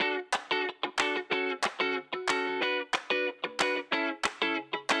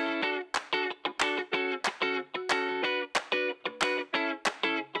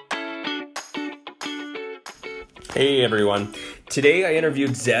Hey everyone. Today I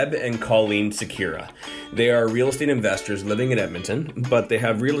interviewed Zebb and Colleen Tsikira. They are real estate investors living in Edmonton, but they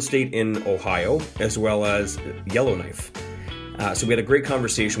have real estate in Ohio as well as Yellowknife. So we had a great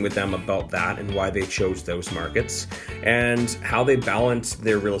conversation with them about that and why they chose those markets and how they balance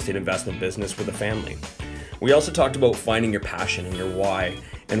their real estate investment business with a family. We also talked about finding your passion and your why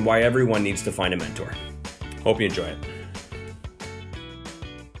and why everyone needs to find a mentor. Hope you enjoy it.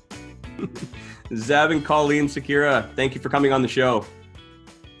 Zebb and Colleen Tsikira, thank you for coming on the show.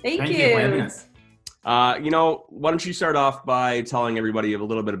 Thank you for having us. Why don't you start off by telling everybody a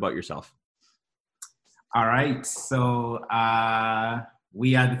little bit about yourself? All right. So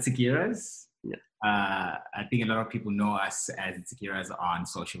we are the Tsikiras. Yeah. I think a lot of people know us as the Tsikiras on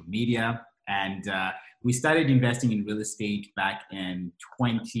social media. And we started investing in real estate back in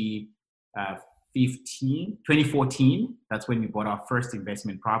 2014. That's when we bought our first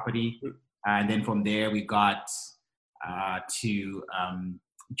investment property. And then from there, we got to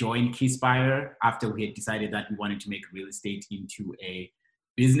join Keyspire after we had decided that we wanted to make real estate into a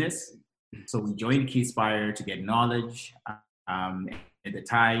business. So we joined Keyspire to get knowledge. At the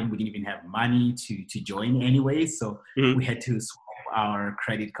time, we didn't even have money to join anyway. So we had to swap our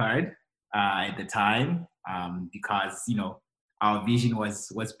credit card at the time because, our vision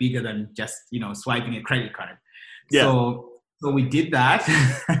was bigger than just, swiping a credit card. Yeah. So we did that.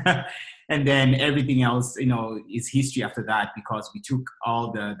 And then everything else, is history after that, because we took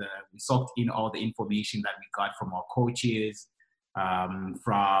we soaked in all the information that we got from our coaches, from,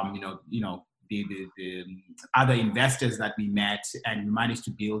 the other investors that we met, and we managed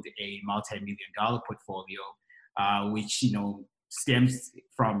to build a multi-million-dollar portfolio, which, stems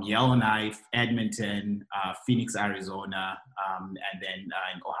from Yellowknife, Edmonton, Phoenix, Arizona, and then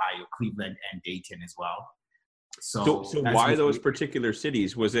in Ohio, Cleveland, and Dayton as well. So why those particular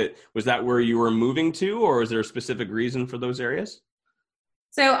cities? Was that where you were moving to, or is there a specific reason for those areas?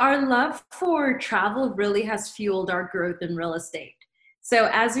 So our love for travel really has fueled our growth in real estate. So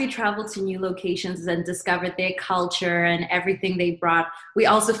as we traveled to new locations and discovered their culture and everything they brought, we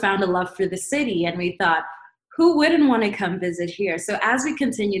also found a love for the city, and we thought, who wouldn't want to come visit here? So as we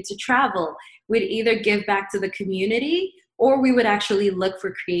continued to travel, we'd either give back to the community or we would actually look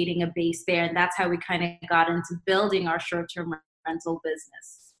for creating a base there. And that's how we kind of got into building our short-term rental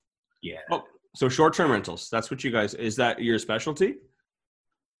business. Yeah. Oh, so short-term rentals, that's what you guys, is that your specialty?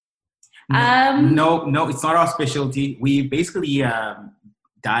 No, it's not our specialty. We basically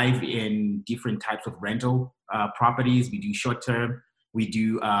dive in different types of rental properties. We do short-term, we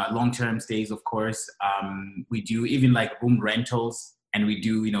do long-term stays, of course. We do even like room rentals. And we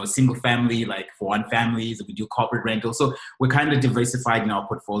do, single family, like for one families. We do corporate rentals. So we're kind of diversified in our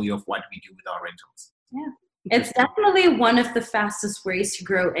portfolio of what we do with our rentals. Yeah. It's definitely one of the fastest ways to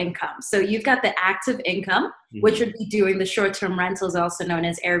grow income. So you've got the active income, which would be doing the short-term rentals, also known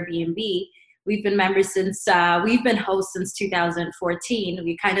as Airbnb. We've been members we've been hosts since 2014.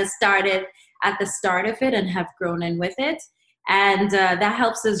 We kind of started at the start of it and have grown in with it. And that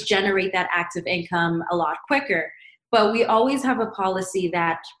helps us generate that active income a lot quicker. But we always have a policy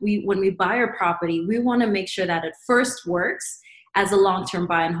that when we buy a property, we want to make sure that it first works as a long-term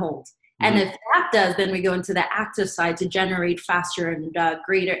buy and hold. And if that does, then we go into the active side to generate faster and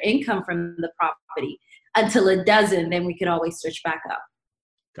greater income from the property. Until it doesn't, then we could always switch back up.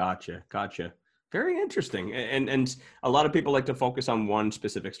 Gotcha. Very interesting. And a lot of people like to focus on one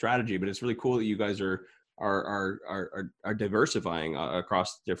specific strategy, but it's really cool that you guys are diversifying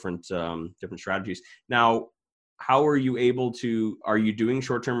across different strategies. Now, how are you are you doing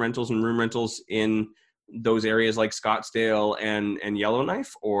short-term rentals and room rentals in those areas like Scottsdale and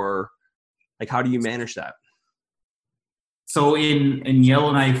Yellowknife, or like, how do you manage that? So in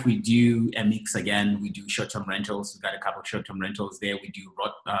Yellowknife, we do a mix again. We do short-term rentals. We've got a couple of short-term rentals there. We do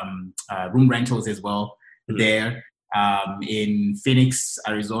room rentals as well there. In Phoenix,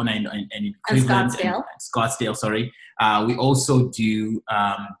 Arizona, and in Cleveland, Scottsdale, sorry. We also do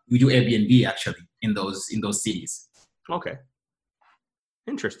Airbnb actually in those cities. Okay.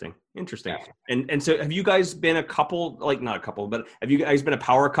 Interesting. Yeah. And so have you guys been a couple, like not a couple, but have you guys been a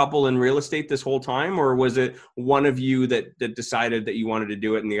power couple in real estate this whole time, or was it one of you that decided that you wanted to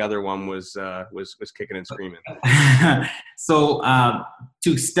do it and the other one was kicking and screaming? So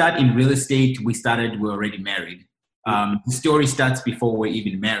to start in real estate, we were already married. The story starts before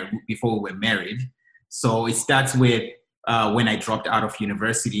we're married. So it starts with when I dropped out of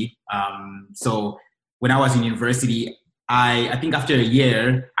university. So when I was in university, I think after a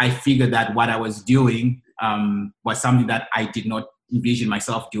year, I figured that what I was doing was something that I did not envision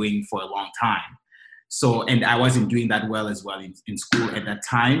myself doing for a long time. So, and I wasn't doing that well as well in school at that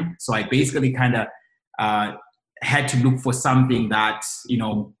time. So I basically kind of had to look for something that,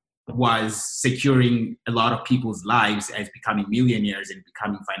 was securing a lot of people's lives as becoming millionaires and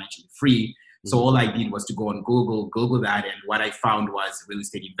becoming financially free. So all I did was to go on Google that, and what I found was real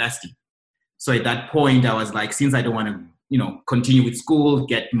estate investing. So at that point, I was like, since I don't want to, continue with school,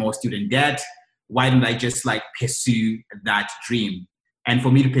 get more student debt, why don't I just like pursue that dream? And for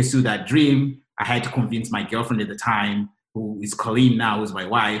me to pursue that dream, I had to convince my girlfriend at the time, who is Colleen now, who's my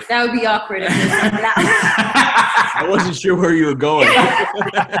wife. That would be awkward. I wasn't sure where you were going.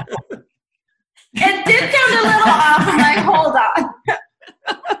 It did sound a little off. I'm like, hold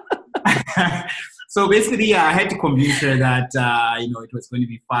on. So basically, I had to convince her that, it was going to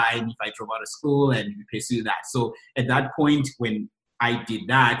be fine if I drove out of school and we pursue that. So at that point, when I did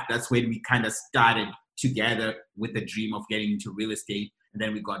that, that's when we kind of started together with the dream of getting into real estate. And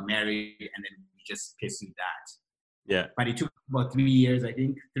then we got married, and then we just pursued that. Yeah. But it took about 3 years, I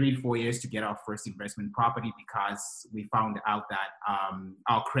think, 3 to 4 years to get our first investment property, because we found out that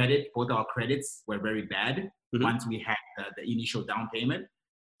both our credits were very bad once we had the initial down payment.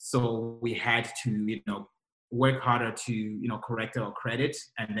 So we had to, work harder to, correct our credit.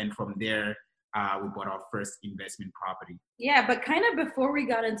 And then from there, we bought our first investment property. Yeah, but kind of before we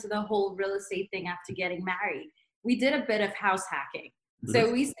got into the whole real estate thing after getting married, we did a bit of house hacking.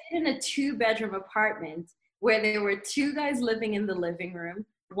 So we stayed in a 2-bedroom apartment where there were 2 guys living in the living room,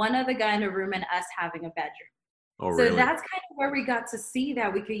 1 other guy in a room, and us having a bedroom. Oh, so really? that's kind of where we got to see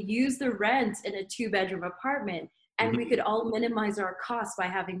that we could use the rent in a 2-bedroom apartment, and we could all minimize our costs by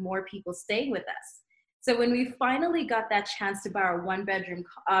having more people staying with us. So when we finally got that chance to buy our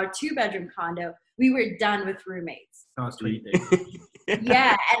 2-bedroom condo, we were done with roommates. That was 20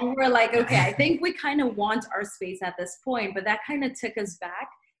 Yeah, and we're like, okay, I think we kind of want our space at this point, but that kind of took us back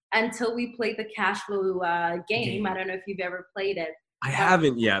until we played the Cashflow game. I don't know if you've ever played it. I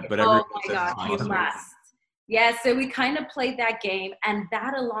haven't yet, but oh my gosh, you must. Yeah, so we kind of played that game, and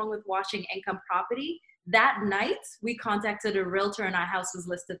that along with watching Income Property, that night we contacted a realtor and our house was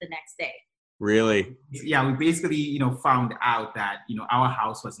listed the next day. Really? Yeah, we basically, found out that, our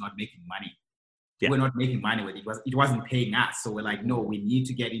house was not making money. Yeah. We're not making money with it. It wasn't paying us. So we're like, no, we need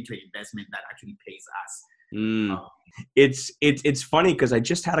to get into an investment that actually pays us. It's funny because I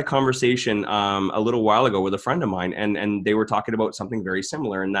just had a conversation a little while ago with a friend of mine, and they were talking about something very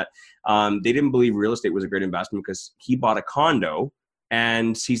similar, in that they didn't believe real estate was a great investment because he bought a condo,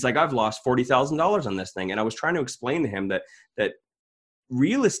 and he's like, I've lost $40,000 on this thing. And I was trying to explain to him that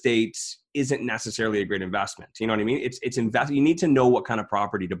real estate isn't necessarily a great investment. You know what I mean? It's you need to know what kind of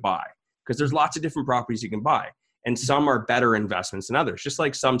property to buy, because there's lots of different properties you can buy, and some are better investments than others, just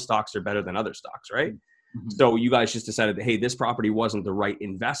like some stocks are better than other stocks, right? So you guys just decided that, hey, this property wasn't the right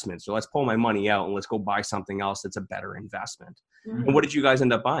investment, so let's pull my money out and let's go buy something else that's a better investment. And what did you guys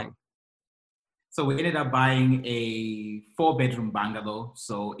end up buying? So we ended up buying a 4-bedroom bungalow.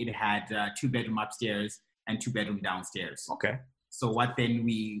 So it had 2-bedroom upstairs and 2-bedroom downstairs. Okay. So what then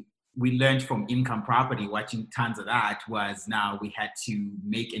we learned from Income Property, watching tons of that, was now we had to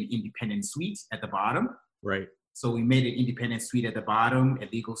make an independent suite at the bottom. Right. So we made an independent suite at the bottom, a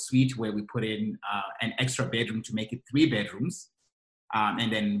legal suite, where we put in an extra bedroom to make it 3 bedrooms.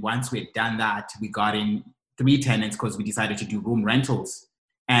 And then once we had done that, we got in 3 tenants because we decided to do room rentals.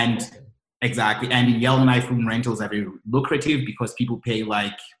 And exactly. And in Yellowknife, room rentals are very lucrative because people pay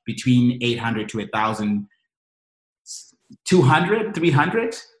like between $800 to $1,200,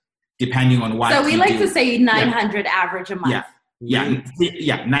 $300, depending on what. So we like to say 900 average a month. Yeah,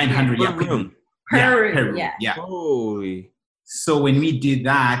 900 per room. Per room. Yeah. Holy. So when we did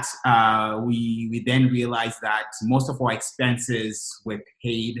that, we then realized that most of our expenses were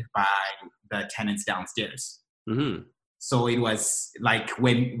paid by the tenants downstairs. So it was like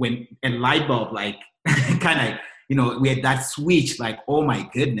when a light bulb, like kind of, we had that switch, like, oh my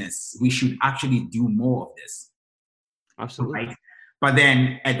goodness, we should actually do more of this. Absolutely. Right? But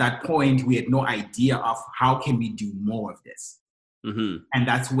then at that point, we had no idea of how can we do more of this. And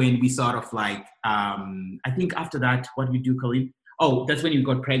that's when we sort of like, I think after that, what did we do, Colleen? Oh, that's when you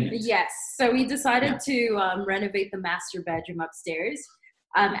got pregnant. Yes. So we decided to renovate the master bedroom upstairs.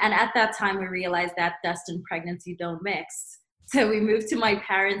 And at that time, we realized that dust and pregnancy don't mix. So we moved to my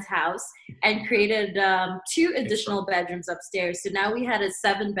parents' house and created 2 additional bedrooms upstairs. So now we had a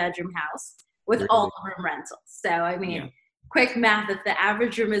 7-bedroom house with all the room rentals. So, I mean, quick math, if the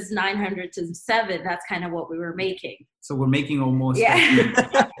average room is 900 to 7, that's kind of what we were making. So we're making almost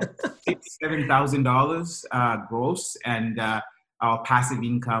 $7,000 gross, and our passive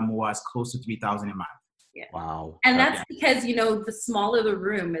income was close to $3,000 a month. Yeah. Wow. And that's because, the smaller the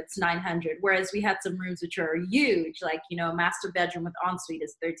room, it's 900. Whereas we had some rooms which are huge, like, a master bedroom with ensuite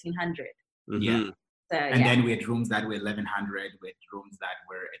is 1,300. Yeah. So, and then we had rooms that were 1,100, with rooms that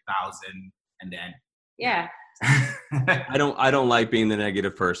were 1,000, and then yeah. I don't like being the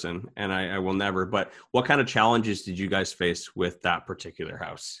negative person, and I will never. But what kind of challenges did you guys face with that particular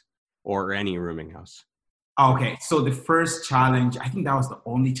house or any rooming house? Okay, so the first challenge, I think that was the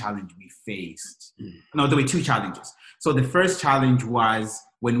only challenge we faced. No, there were two challenges. So the first challenge was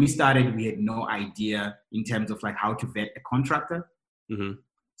when we started, we had no idea in terms of like how to vet a contractor. Mm-hmm.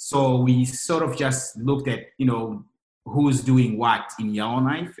 So we sort of just looked at, who's doing what in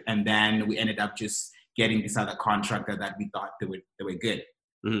Yellowknife, and then we ended up just getting this other contractor that we thought they were good.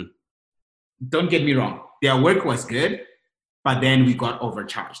 Mm-hmm. Don't get me wrong, their work was good, but then we got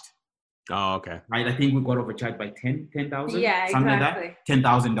overcharged. Oh, okay. Right, I think we got overcharged by $10,000. Yeah, something exactly. like that.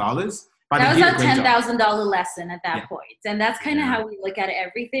 $10,000. But that was our $10,000 lesson at that point. And that's kind of Yeah. how we look at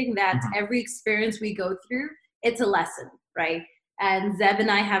everything, that every experience we go through, it's a lesson, right? And Zebb and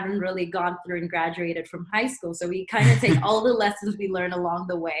I haven't really gone through and graduated from high school. So we kind of take all the lessons we learn along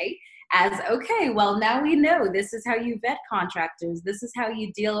the way as, okay, well, now we know this is how you vet contractors. This is how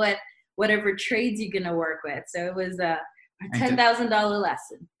you deal with whatever trades you're going to work with. So it was a $10,000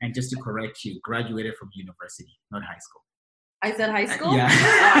 lesson. And just to correct you, graduated from university, not high school. I said high school?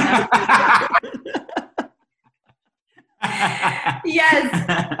 Yeah.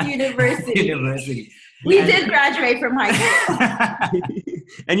 Yes, university. University. We did graduate from high school.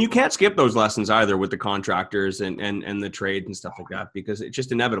 And you can't skip those lessons either with the contractors and the trade and stuff like that, because it's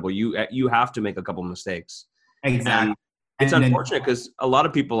just inevitable. You have to make a couple mistakes. Exactly. And it's unfortunate because a lot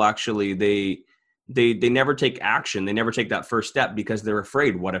of people actually, they never take action. They never take that first step because they're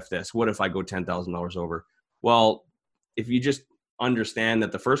afraid. What if this? What if I go $10,000 over? Well, if you just understand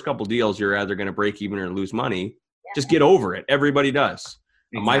that the first couple deals, you're either going to break even or lose money, just get over it. Everybody does.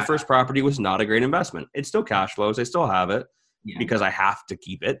 Exactly. My first property was not a great investment. It still cash flows. I still have it because I have to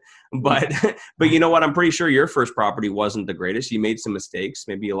keep it. But but you know what? I'm pretty sure your first property wasn't the greatest. You made some mistakes.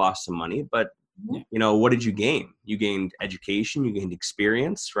 Maybe you lost some money. But what did you gain? You gained education. You gained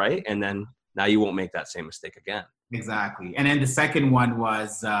experience, right? And then now you won't make that same mistake again. Exactly. And then the second one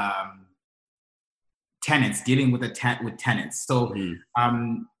was tenants, dealing with tenants. So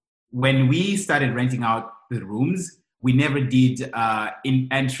when we started renting out the rooms, we never did in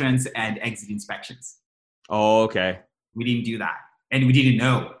entrance and exit inspections. Oh, okay. We didn't do that. And we didn't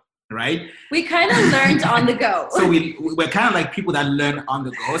know, right? We kind of learned on the go. So we're kind of like people that learn on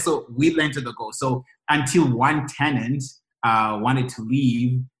the go. So we learned on the go. So until one tenant wanted to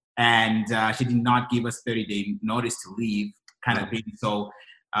leave, and she did not give us 30-day notice to leave, kind of thing. So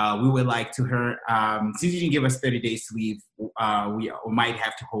we were like to her, since you didn't give us 30 days to leave, we might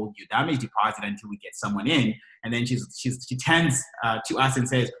have to hold your damage deposit until we get someone in. And then she turns to us and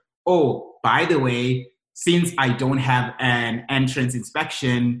says, oh, by the way, since I don't have an entrance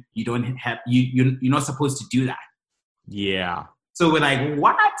inspection, you're not supposed to do that. Yeah. So we're like,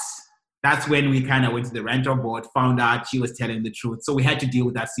 what? That's when we kind of went to the rental board, found out she was telling the truth. So we had to deal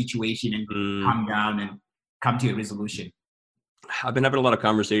with that situation and calm down and come to a resolution. I've been having a lot of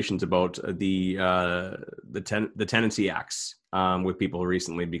conversations about the tenancy acts with people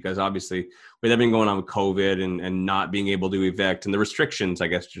recently, because obviously with everything going on with COVID and not being able to evict and the restrictions, I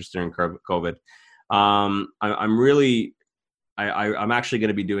guess, just during COVID, I'm actually going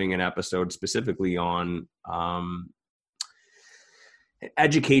to be doing an episode specifically on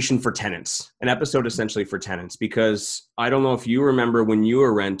education for tenants, an episode essentially for tenants, because I don't know if you remember when you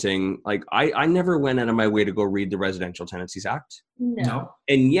were renting, like I never went out of my way to go read the Residential Tenancies Act. No.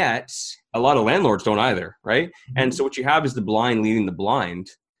 And yet a lot of landlords don't either, right? Mm-hmm. And so what you have is the blind leading the blind,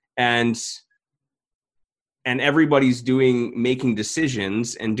 and everybody's making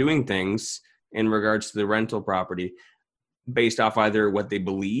decisions and doing things in regards to the rental property based off either what they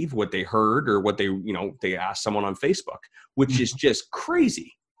believe, what they heard, or what they asked someone on Facebook, which is just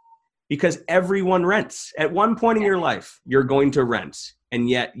crazy, because everyone rents. At one point in your life, you're going to rent, and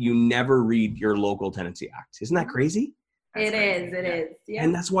yet you never read your local tenancy act. Isn't that crazy? It is. Yeah.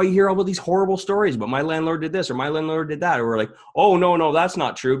 And that's why you hear all of these horrible stories about my landlord did this or my landlord did that. Or we're like, oh, no, that's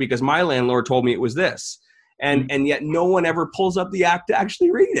not true because my landlord told me it was this. And yet no one ever pulls up the act to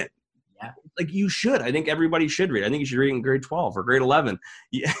actually read it. Yeah. Like you should. I think everybody should read. I think you should read it in grade 12 or grade 11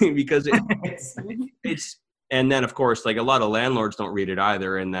 because it's, and then of course, like a lot of landlords don't read it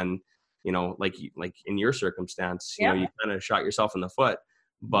either. And then, like in your circumstance, you kind of shot yourself in the foot,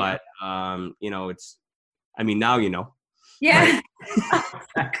 but, now Yeah.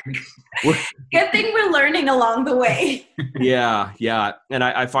 Good thing we're learning along the way. Yeah. And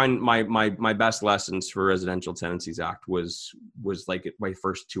I find my best lessons for Residential Tenancies Act was like my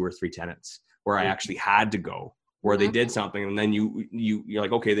first 2 or 3 tenants where I actually had to go where they did something, and then you're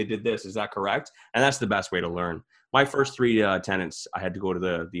like, okay, they did this. Is that correct? And that's the best way to learn. My first 3 tenants, I had to go to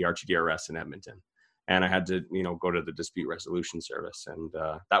the RTDRS in Edmonton, and I had to, go to the dispute resolution service. And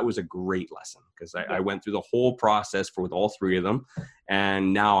that was a great lesson, because I went through the whole process with all 3 of them.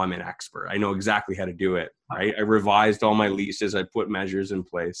 And now I'm an expert. I know exactly how to do it. I revised all my leases. I put measures in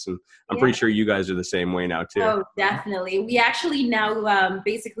place. And I'm pretty sure you guys are the same way now too. Oh, definitely. We actually now,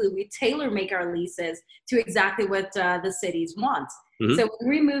 basically we tailor make our leases to exactly what the cities want. Mm-hmm. So when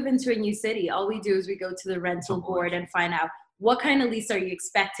we move into a new city, all we do is we go to the rental board and find out, what kind of lease are you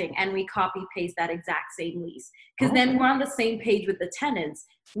expecting? And we copy paste that exact same lease. Because then we're on the same page with the tenants.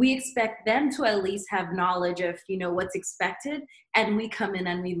 We expect them to at least have knowledge of, what's expected. And we come in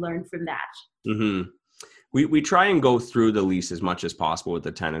and we learn from that. Mm-hmm. We try and go through the lease as much as possible with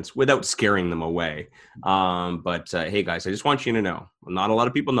the tenants without scaring them away. But hey guys, I just want you to know, not a lot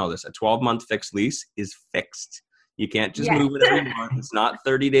of people know this. A 12-month fixed lease is fixed. You can't just move it every month. It's not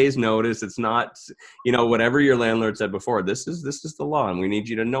 30 days notice. It's not, whatever your landlord said before. This is the law, and we need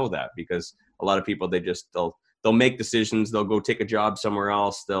you to know that, because a lot of people, they'll make decisions. They'll go take a job somewhere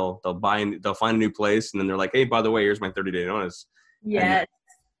else. They'll find a new place, and then they're like, hey, by the way, here's my 30-day notice. Yes.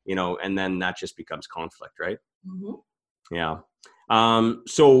 And then that just becomes conflict, right? Mm-hmm. Yeah.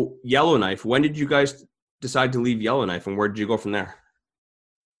 So Yellowknife, when did you guys decide to leave Yellowknife, and where did you go from there?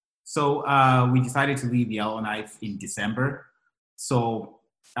 So we decided to leave Yellowknife in December. So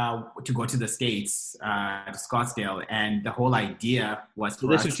to go to the States, to Scottsdale. And the whole idea was So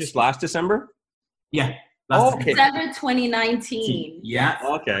this is just last December? Yeah. December 2019. Yeah.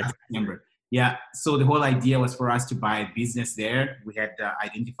 Okay. December. Yeah. So the whole idea was for us to buy a business there. We had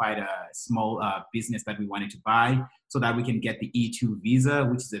identified a small business that we wanted to buy so that we can get the E2 visa,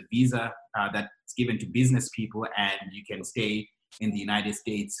 which is a visa that's given to business people, and you can stay in the United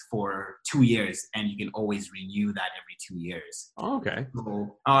States for 2 years, and you can always renew that every 2 years. Okay.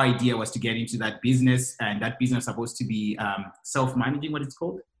 So our idea was to get into that business, and that business is supposed to be self-managing, what it's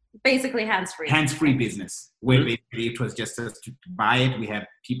called? Basically hands-free. Hands-free business, where basically it was just us to buy it. We have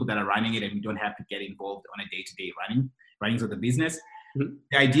people that are running it, and we don't have to get involved on a day-to-day runnings of the business. Mm-hmm.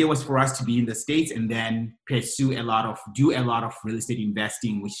 The idea was for us to be in the States and then do a lot of real estate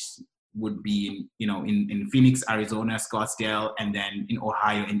investing, which would be in Phoenix, Arizona, Scottsdale, and then in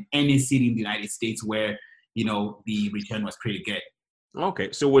Ohio, and any city in the United States where the return was pretty good.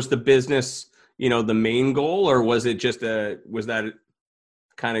 Okay, so was the business the main goal, or was it just was that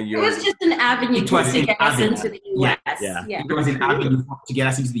kind of your? It was just an avenue to get us into the US. Yeah. It was an avenue to get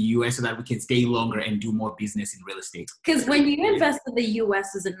us into the US so that we can stay longer and do more business in real estate. Because when you invest in the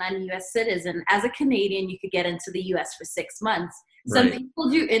US as a non-US citizen, as a Canadian, you could get into the US for 6 months. Some people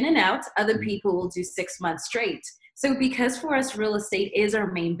do in and out, other people will do 6 months straight. So because for us, real estate is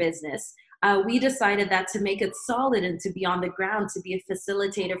our main business, we decided that to make it solid and to be on the ground, to be a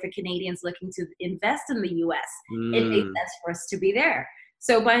facilitator for Canadians looking to invest in the US, it made sense for us to be there.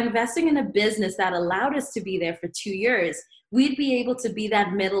 So by investing in a business that allowed us to be there for 2 years, we'd be able to be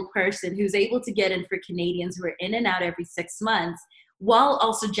that middle person who's able to get in for Canadians who are in and out every 6 months, while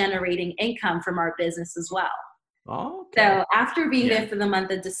also generating income from our business as well. Okay. So after being there for the month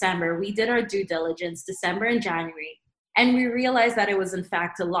of December, we did our due diligence, December and January, and we realized that it was in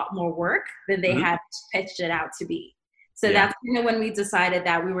fact a lot more work than they had pitched it out to be. So that's when we decided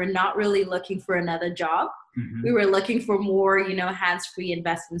that we were not really looking for another job. Mm-hmm. We were looking for more, hands-free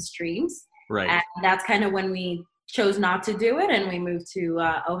investment streams. Right. And that's kind of when we chose not to do it, and we moved to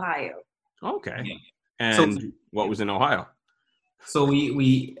Ohio. Okay. Yeah. And what was in Ohio? So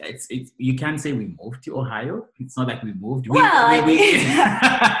we you can't say we moved to Ohio. It's not like we moved. We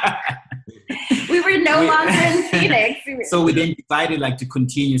were no longer in Phoenix. So we then decided to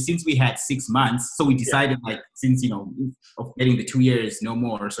continue, since we had 6 months. So we decided since, of getting the 2 years, no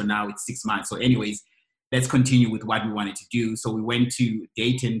more. So now it's 6 months. So anyways, let's continue with what we wanted to do. So we went to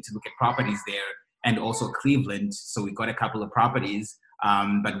Dayton to look at properties there, and also Cleveland. So we got a couple of properties,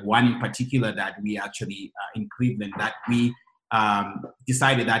 but one in particular that we actually, in Cleveland, that we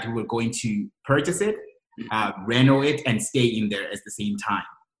decided that we were going to purchase it, renovate it, and stay in there at the same time.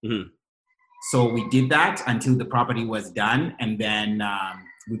 Mm-hmm. So we did that until the property was done, and then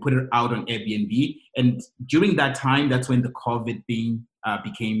we put it out on Airbnb. And during that time, that's when the COVID thing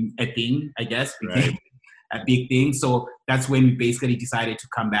became a thing, I guess, became a big thing. So that's when we basically decided to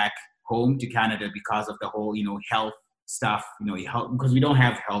come back home to Canada because of the whole, health stuff, because we don't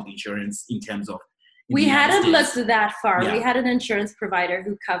have health insurance in terms of. We hadn't looked that far. Yeah. We had an insurance provider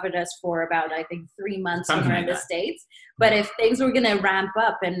who covered us for about, I think, 3 months when we were in the States. But if things were going to ramp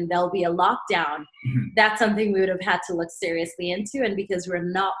up and there'll be a lockdown, that's something we would have had to look seriously into. And because we're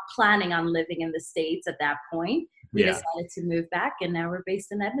not planning on living in the States at that point, we decided to move back, and now we're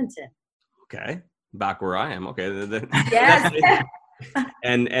based in Edmonton. Okay. Back where I am. Okay. Yes.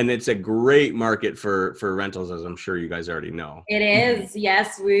 And it's a great market for rentals, as I'm sure you guys already know. It is.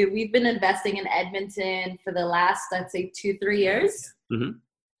 Yes. We've been investing in Edmonton for the last, I'd say 2-3 years. Mm-hmm.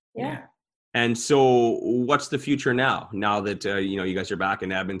 Yeah. And so what's the future now that, you guys are back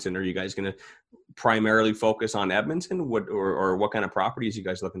in Edmonton? Are you guys going to primarily focus on Edmonton? Or what kind of properties are you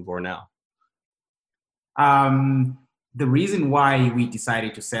guys looking for now? The reason why we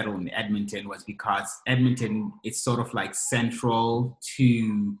decided to settle in Edmonton was because Edmonton is sort of like central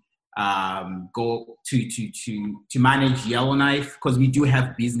to go to manage Yellowknife, because we do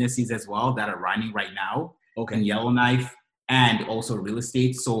have businesses as well that are running right now in Yellowknife, and also real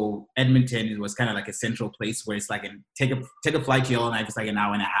estate. So Edmonton was kind of like a central place where it's like take a flight to Yellowknife. It's like an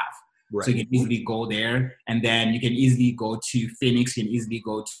hour and a half. Right. So you can easily go there, and then you can easily go to Phoenix. You can easily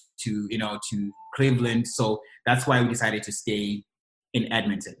go to Cleveland. So that's why we decided to stay in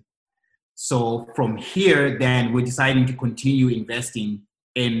Edmonton. So from here, then we're deciding to continue investing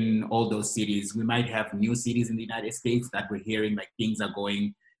in all those cities. We might have new cities in the United States that we're hearing like things are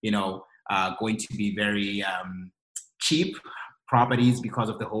going to be very cheap properties because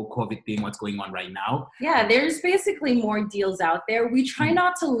of the whole COVID thing, what's going on right now. Yeah, there's basically more deals out there. We try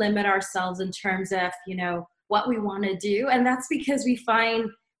not to limit ourselves in terms of, what we want to do. And that's because we find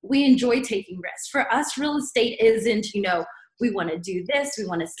we enjoy taking risks. For us, real estate isn't, we want to do this, we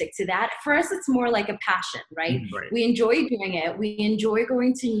want to stick to that. For us, it's more like a passion, right? Right. We enjoy doing it. We enjoy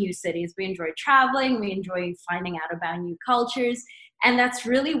going to new cities. We enjoy traveling. We enjoy finding out about new cultures. And that's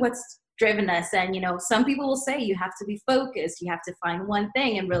really what's driven us. And, some people will say you have to be focused. You have to find one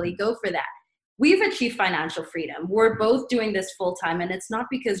thing and really go for that. We've achieved financial freedom. We're both doing this full time, and it's not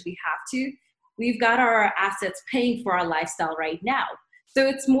because we have to. We've got our assets paying for our lifestyle right now. So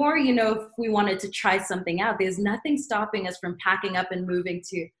it's more, if we wanted to try something out, there's nothing stopping us from packing up and moving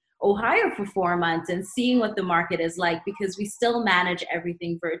to Ohio for 4 months and seeing what the market is like, because we still manage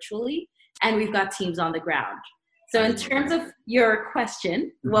everything virtually and we've got teams on the ground. So in terms of your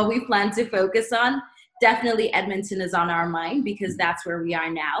question, what we plan to focus on, definitely Edmonton is on our mind because that's where we are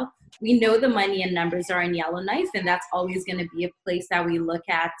now. We know the money and numbers are in Yellowknife, and that's always going to be a place that we look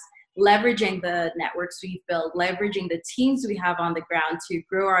at leveraging the networks we've built, leveraging the teams we have on the ground to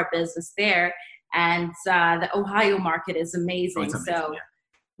grow our business there. And the Ohio market is amazing. So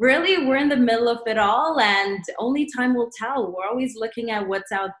really, we're in the middle of it all, and only time will tell. We're always looking at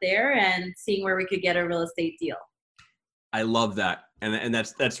what's out there and seeing where we could get a real estate deal. I love that. And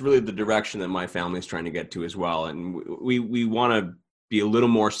that's really the direction that my family is trying to get to as well. And we want to be a little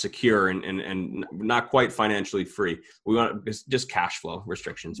more secure and not quite financially free. We want just cash flow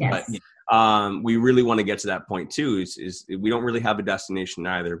restrictions, yes. But we really want to get to that point too, is we don't really have a destination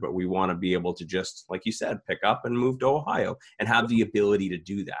either, but we want to be able to just, like you said, pick up and move to Ohio and have the ability to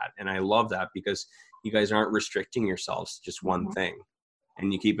do that. And I love that because you guys aren't restricting yourselves to just one thing,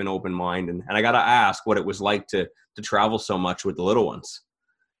 and you keep an open mind. And I got to ask what it was like to travel so much with the little ones.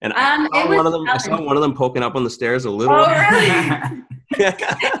 And I saw one of them poking up on the stairs a little. Oh, really?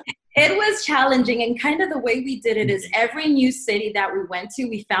 It was challenging, and kind of the way we did it is every new city that we went to,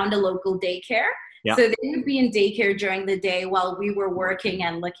 we found a local daycare. Yeah. So they would be in daycare during the day while we were working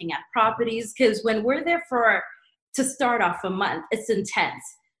and looking at properties. Because when we're there to start off a month, it's intense.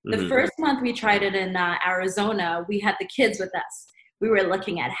 The first month we tried it in Arizona, we had the kids with us. We were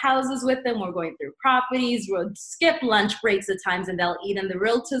looking at houses with them. We're going through properties. We'll skip lunch breaks at times, and they'll eat in the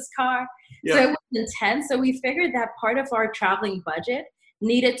realtor's car. Yeah. So it was intense. So we figured that part of our traveling budget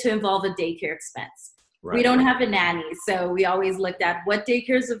needed to involve a daycare expense. Right. We don't have a nanny. So we always looked at what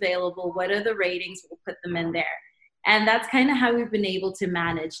daycare is available, what are the ratings, we'll put them in there. And that's kind of how we've been able to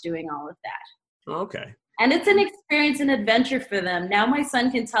manage doing all of that. Okay. And it's an experience and adventure for them. Now my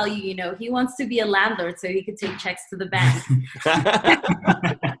son can tell you, he wants to be a landlord so he could take checks to the bank.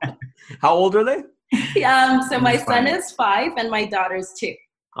 How old are they? So my son is 5 and my daughter's 2.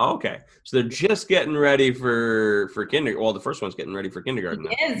 Oh, okay. So they're just getting ready for kindergarten. Well, the first one's getting ready for kindergarten.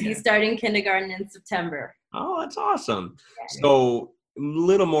 He is. Yeah. He's starting kindergarten in September. Oh, that's awesome. Yeah. So a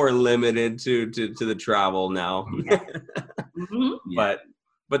little more limited to the travel now. Yeah.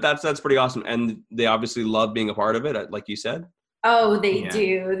 But that's pretty awesome. And they obviously love being a part of it, like you said. Oh, they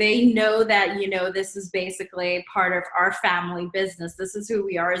do. They know that, this is basically part of our family business. This is who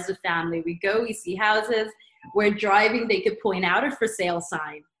we are as a family. We go, we see houses. We're driving. They could point out a for sale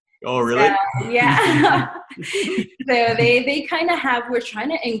sign. Oh, really? So, yeah. So they kind of we're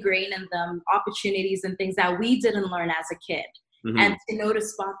trying to ingrain in them opportunities and things that we didn't learn as a kid. And to know to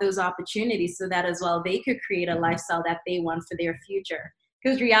spot those opportunities so that as well they could create a lifestyle that they want for their future.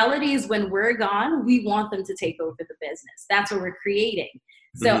 Because reality is when we're gone, we want them to take over the business. That's what we're creating.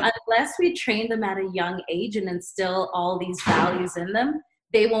 So unless we train them at a young age and instill all these values in them,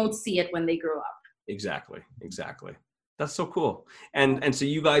 they won't see it when they grow up. Exactly. That's so cool. And so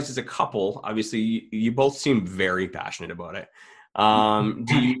you guys as a couple, obviously you both seem very passionate about it.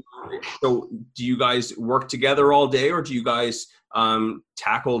 Do you guys work together all day, or do you guys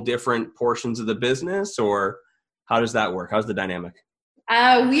tackle different portions of the business, or how does that work? How's the dynamic?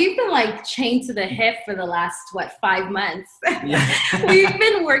 We've been like chained to the hip for the last, 5 months. We've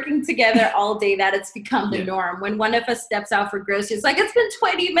been working together all day that it's become the norm. When one of us steps out for groceries, like it's been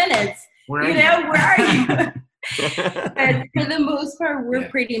 20 minutes. Where are you? But for the most part, we're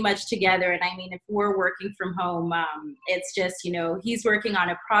pretty much together. And I mean, if we're working from home, it's just, he's working on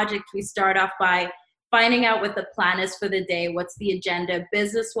a project. We start off by finding out what the plan is for the day. What's the agenda,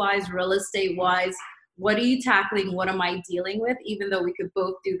 business-wise, real estate-wise? What are you tackling? What am I dealing with? Even though we could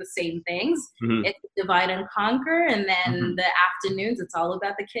both do the same things, it's divide and conquer. And then the afternoons, it's all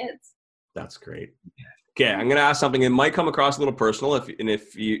about the kids. That's great. Okay, I'm going to ask something. It might come across a little personal.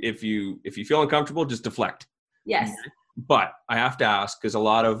 If you feel uncomfortable, just deflect. Yes. But I have to ask, because a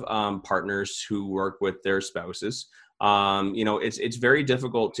lot of partners who work with their spouses, it's very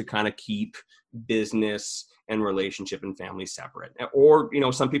difficult to kind of keep business and relationship and family separate. Or,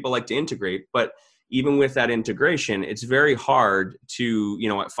 some people like to integrate, but even with that integration, it's very hard to,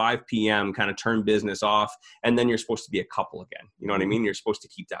 at 5 p.m. kind of turn business off, and then you're supposed to be a couple again. You know what I mean? You're supposed to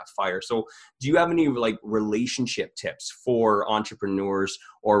keep that fire. So do you have any like relationship tips for entrepreneurs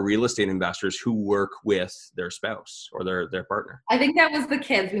or real estate investors who work with their spouse or their partner? I think that was the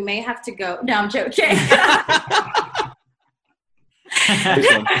kids. We may have to go. No, I'm joking.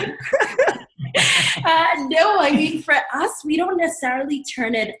 No, I mean, for us, we don't necessarily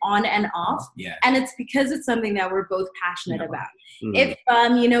turn it on and off. And it's because it's something that we're both passionate about. If,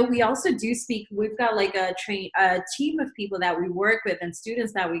 we also do speak, we've got like a team of people that we work with and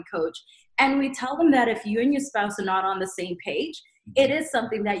students that we coach. And we tell them that if you and your spouse are not on the same page, it is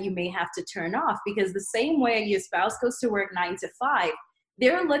something that you may have to turn off, because the same way your spouse goes to work 9 to 5,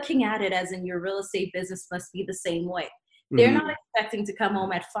 they're looking at it as in your real estate business must be the same way. They're not expecting to come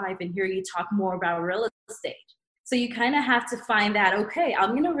home at 5 and hear you talk more about real estate. So you kind of have to find that, okay, I'm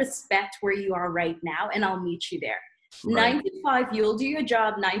going to respect where you are right now and I'll meet you there. Right. 9 to 5, you'll do your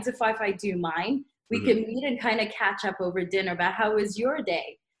job. 9 to 5, I do mine. We can meet and kind of catch up over dinner about how was your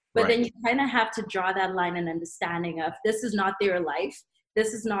day. But then you kind of have to draw that line and understanding of this is not their life.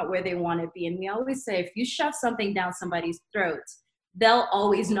 This is not where they want to be. And we always say, if you shove something down somebody's throat, they'll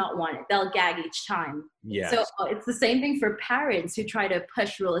always not want it. They'll gag each time. Yes. So it's the same thing for parents who try to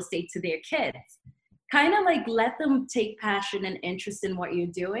push real estate to their kids. Kind of like let them take passion and interest in what you're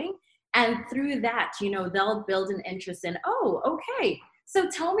doing. And through that, they'll build an interest in, oh, okay, so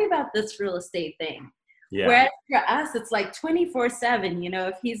tell me about this real estate thing. Yeah. Whereas for us, it's like 24/7,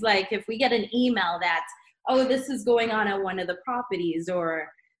 if we get an email that, oh, this is going on at one of the properties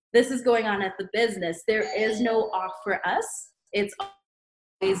or this is going on at the business, there is no off for us. It's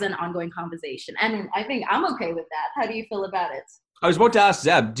always an ongoing conversation. And I think I'm okay with that. How do you feel about it? I was about to ask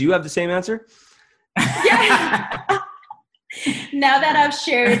Zebb, do you have the same answer? Yeah. Now that I've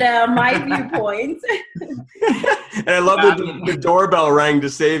shared my viewpoint. And I love the doorbell rang to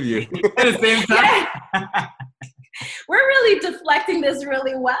save you. At the same time. Yeah. We're really deflecting this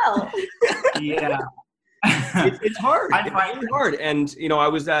really well. Yeah. It's hard. It's really hard. And, I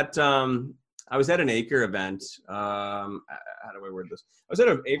was at an Acre event. How do I word this? I was at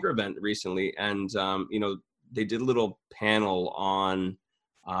an Acre event recently, and they did a little panel on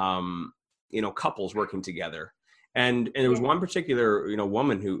couples working together, and there was one particular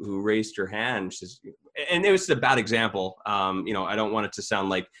woman who raised her hand. And it was a bad example. I don't want it to sound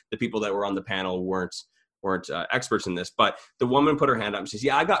like the people that were on the panel weren't experts in this, but the woman put her hand up and says,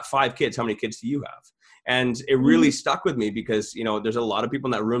 "Yeah, I got 5 kids. How many kids do you have?" And it really stuck with me because, there's a lot of people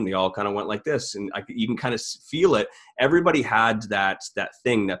in that room. They all kind of went like this, and you can kind of feel it. Everybody had that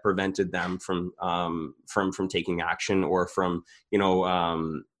thing that prevented them from taking action or from,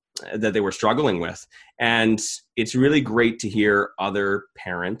 that they were struggling with. And it's really great to hear other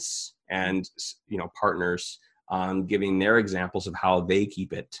parents and, partners giving their examples of how they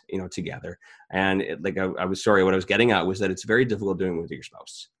keep it, together. And I was sorry, what I was getting at was that it's very difficult doing it with your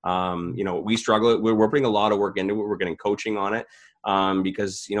spouse. We struggle. We're putting a lot of work into it. We're getting coaching on it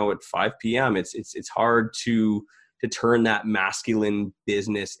because, at 5 p.m. it's hard to turn that masculine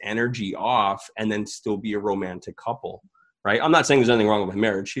business energy off and then still be a romantic couple. Right. I'm not saying there's anything wrong with my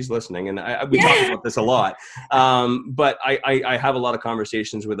marriage. She's listening. And we talk about this a lot. But I have a lot of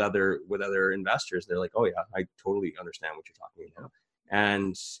conversations with other investors. They're like, oh yeah, I totally understand what you're talking about.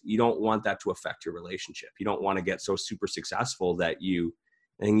 And you don't want that to affect your relationship. You don't want to get so super successful that you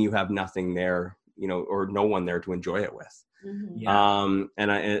have nothing there, or no one there to enjoy it with. Mm-hmm.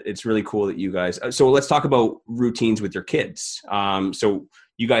 Yeah. It's really cool that you guys, so let's talk about routines with your kids. So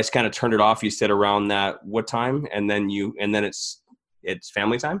you guys kind of turned it off, you said around that, what time? And then it's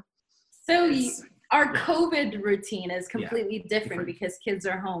family time? So our COVID routine is completely different because kids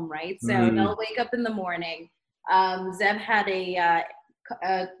are home, right? So they'll wake up in the morning. Zebb had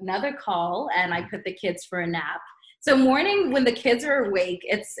another call, and I put the kids for a nap. So morning, when the kids are awake,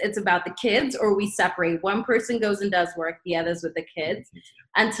 it's about the kids, or we separate. One person goes and does work, the other's with the kids,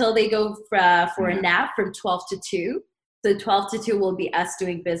 until they go for a nap from 12 to 2. So 12 to 2 will be us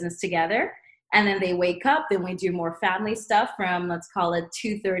doing business together. And then they wake up, then we do more family stuff from, let's call it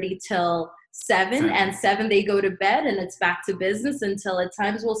 2:30 till 7. And 7 they go to bed, and it's back to business until at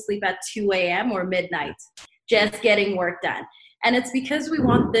times we'll sleep at 2 a.m. or midnight, just getting work done. And it's because we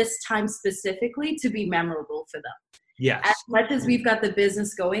want this time specifically to be memorable for them. Yes. As much as we've got the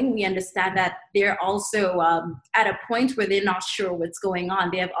business going, we understand that they're also at a point where they're not sure what's going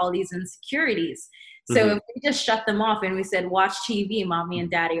on. They have all these insecurities. So if we just shut them off and we said, watch TV, mommy and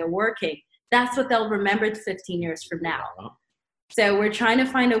daddy are working, that's what they'll remember 15 years from now. So we're trying to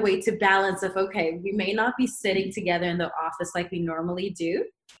find a way to balance of, okay, we may not be sitting together in the office like we normally do,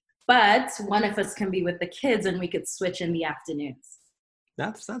 but one of us can be with the kids and we could switch in the afternoons.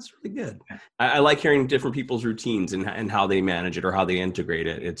 That's really good. I like hearing different people's routines and how they manage it or how they integrate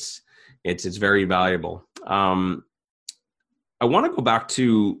it. It's very valuable. I want to go back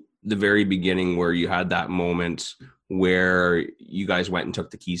to the very beginning where you had that moment where you guys went and took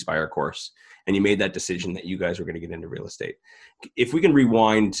the Keyspire course and you made that decision that you guys were going to get into real estate. If we can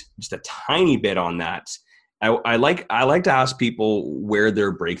rewind just a tiny bit on that, I like to ask people where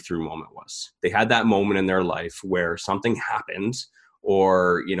their breakthrough moment was. They had that moment in their life where something happened,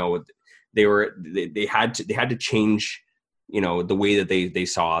 or they had to change, the way that they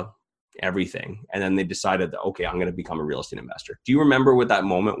saw everything, and then they decided that, okay, I'm going to become a real estate investor. Do you remember what that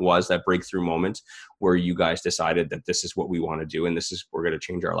moment was, that breakthrough moment where you guys decided that this is what we want to do and we're going to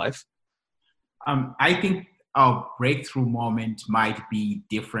change our life? I think our breakthrough moment might be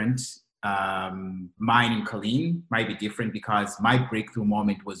different. Mine and Colleen might be different because my breakthrough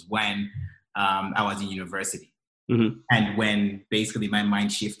moment was when I was in university. Mm-hmm. And when basically my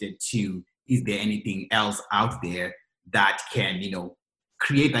mind shifted to, is there anything else out there that can,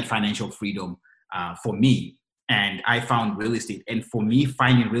 create that financial freedom for me? And I found real estate. And for me,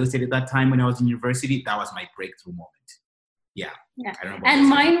 finding real estate at that time when I was in university, that was my breakthrough moment. Yeah. And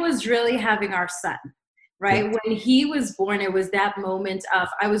mine was really having our son, right? Yeah. When he was born, it was that moment of,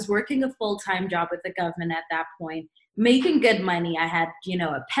 I was working a full-time job with the government at that point, making good money. I had,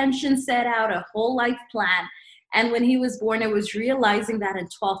 a pension set out, a whole life plan. And when he was born, I was realizing that in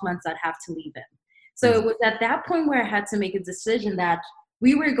 12 months, I'd have to leave him. So it was at that point where I had to make a decision that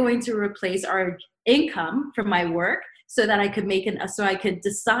we were going to replace our income from my work so that I could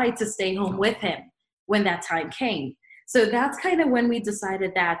decide to stay home with him when that time came. So that's kind of when we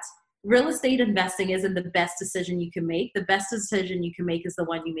decided that real estate investing isn't the best decision you can make. The best decision you can make is the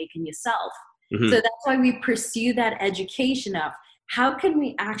one you make in yourself. Mm-hmm. So that's why we pursue that education of how can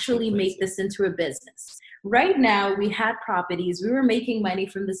we actually make this into a business? Right now, we had properties. We were making money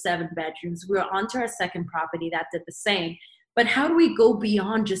from the 7 bedrooms. We were onto our second property that did the same. But how do we go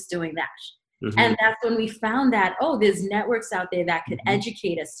beyond just doing that? Mm-hmm. And that's when we found that, there's networks out there that could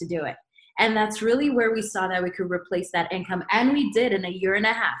educate us to do it. And that's really where we saw that we could replace that income. And we did in a year and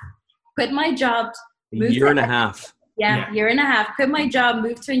a half. Quit my job. Year and a half. Yeah, year and a half. Quit my job,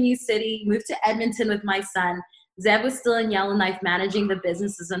 moved to a new city, moved to Edmonton with my son. Zebb was still in Yellowknife managing the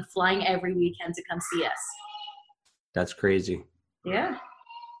businesses and flying every weekend to come see us. That's crazy. Yeah.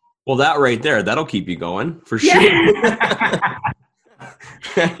 Well, that right there, that'll keep you going for sure.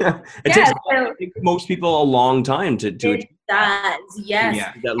 It takes most people a long time to it does, yes.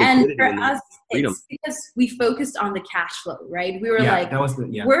 Yeah. And for us, it's because we focused on the cash flow, right? We were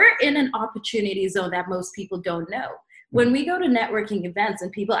we're in an opportunity zone that most people don't know. When we go to networking events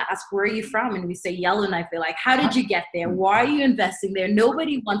and people ask, where are you from? And we say Yellowknife, they're like, how did you get there? Why are you investing there?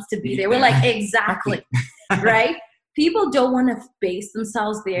 Nobody wants to be there. We're like, exactly, right? People don't want to base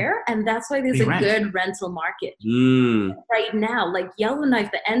themselves there. And that's why there's good rental market right now. Like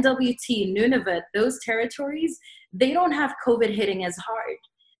Yellowknife, the NWT, Nunavut, those territories, they don't have COVID hitting as hard.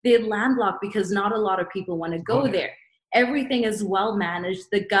 They're landlocked because not a lot of people want to go there. Everything is well managed.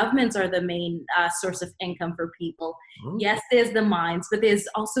 The governments are the main source of income for people. Yes, there's the mines, but there's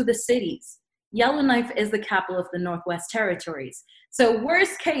also the cities. Yellowknife is the capital of the Northwest Territories. So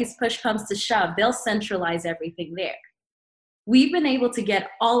worst case, push comes to shove, they'll centralize everything there. we've been able to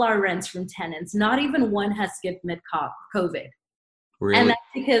get all our rents from tenants. Not even one has skipped mid-COVID. Really? And that's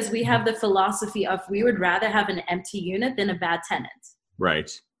because we have the philosophy of we would rather have an empty unit than a bad tenant. Right.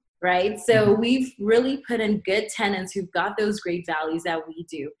 Right? So we've really put in good tenants who've got those great values that we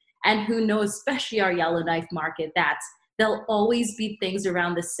do, and who know, especially our Yellowknife market, that there'll always be things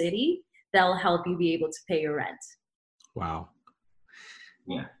around the city that'll help you be able to pay your rent. Wow.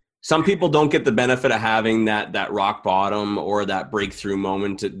 Yeah. Some people don't get the benefit of having that rock bottom or that breakthrough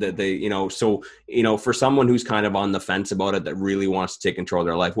moment that they, so, for someone who's kind of on the fence about it, that really wants to take control of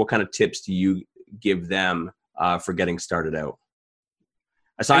their life, what kind of tips do you give them for getting started out?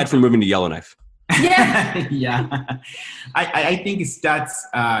 Aside from moving to Yellowknife. Yeah. Yeah. I think it starts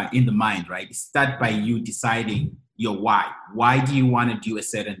in the mind, right? It starts by you deciding your why. Why do you want to do a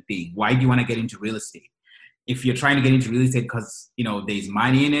certain thing? Why do you want to get into real estate? If you're trying to get into real estate because, there's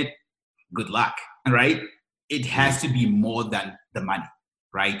money in it, good luck, right? It has to be more than the money,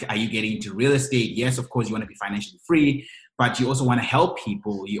 right? Are you getting into real estate? Yes, of course, you want to be financially free, but you also want to help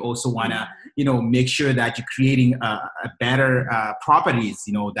people. You also want to, make sure that you're creating a better properties,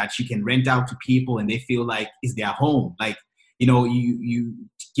 that you can rent out to people and they feel like it's their home. Like, you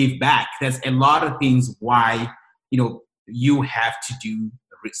give back. There's a lot of things why, you have to do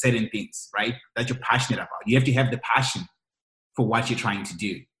certain things, right? That you're passionate about. You have to have the passion for what you're trying to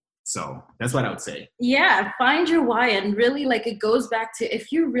do. So that's what I would say. Yeah, find your why. And really, it goes back to,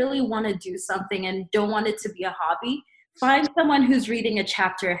 if you really want to do something and don't want it to be a hobby, find someone who's reading a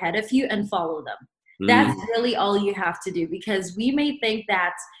chapter ahead of you and follow them. That's really all you have to do, because we may think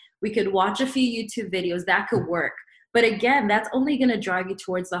that we could watch a few YouTube videos that could work. But again, that's only going to drive you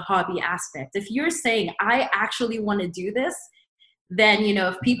towards the hobby aspect. If you're saying, I actually want to do this, then,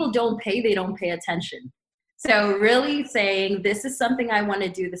 if people don't pay, they don't pay attention. So really saying, this is something I want to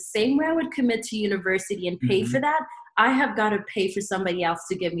do, the same way I would commit to university and pay for that, I have got to pay for somebody else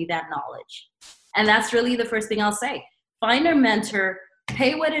to give me that knowledge. And that's really the first thing I'll say. Find a mentor,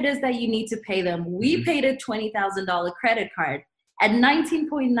 pay what it is that you need to pay them. We paid a $20,000 credit card at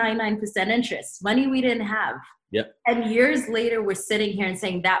 19.99% interest, money we didn't have. Yep. And years later, we're sitting here and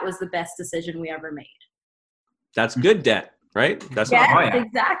saying that was the best decision we ever made. That's good debt. Right? That's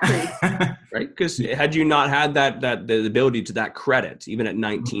exactly. Right? Because had you not had the ability to that credit, even at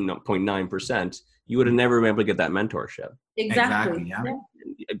 19.9%, you would have never been able to get that mentorship. Exactly. Yeah.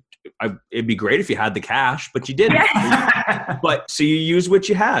 It'd be great if you had the cash, but you didn't. Yeah. But so you use what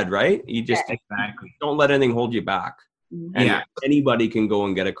you had, right? You just don't let anything hold you back. And anybody can go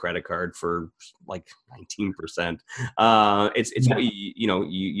and get a credit card for 19%. It's what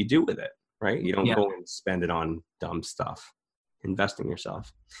you do with it, right? You don't go and spend it on dumb stuff. Invest in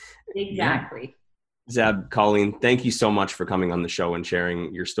yourself. Exactly. Zebb, Colleen, thank you so much for coming on the show and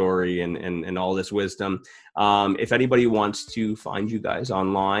sharing your story and all this wisdom. If anybody wants to find you guys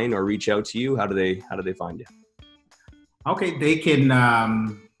online or reach out to you, how do they find you? Okay, they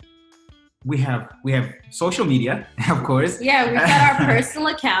can. We have social media, of course. Yeah, we've got our personal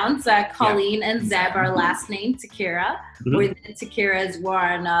accounts. Colleen and Zebb, our last name, Tsikira. We're the Tsikiras. We're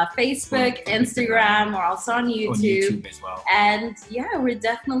on Facebook, Instagram. We're also on YouTube. On YouTube as well. And we're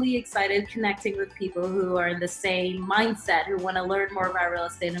definitely excited connecting with people who are in the same mindset, who want to learn more about real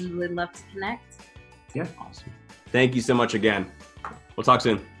estate, and we'd love to connect. Yeah. Awesome. Thank you so much again. We'll talk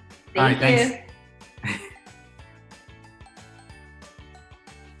soon. Thank you. Thanks.